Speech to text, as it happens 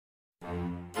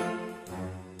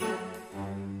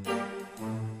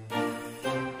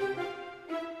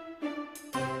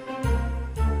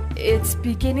It's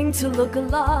beginning to look a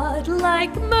lot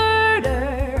like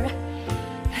murder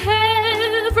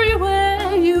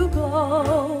everywhere you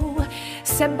go.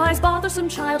 Senpai's bothersome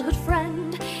childhood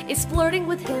friend is flirting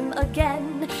with him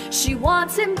again. She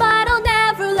wants him, but I'll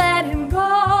never let him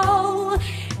go.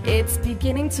 It's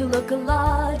beginning to look a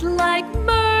lot like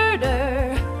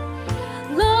murder.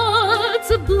 Lots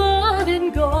of blood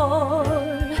and gore.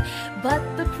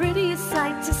 But the prettiest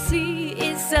sight to see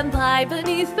is Senpai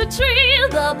beneath the tree,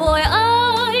 the boy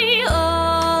I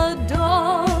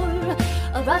adore.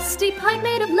 A rusty pipe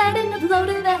made of lead and a blow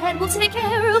to the head will take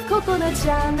care of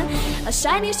Kokona-chan. A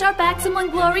shiny sharp axe and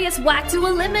one glorious whack to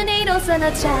eliminate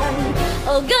Osana-chan.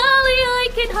 Oh golly, I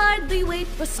can hardly wait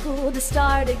for school to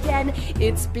start again.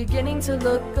 It's beginning to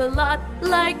look a lot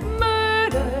like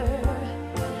murder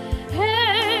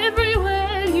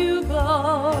everywhere you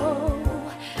go.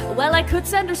 Well, I could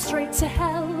send her straight to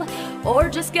hell, or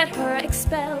just get her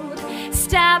expelled.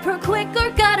 Stab her quick or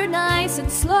gut her nice and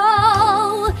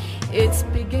slow. It's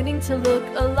beginning to look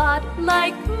a lot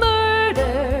like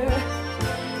murder.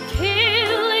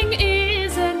 Killing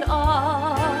is an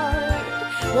art.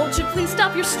 Won't you please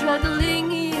stop your struggling?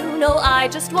 You know I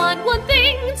just want one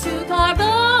thing: to carve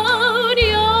out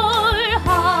your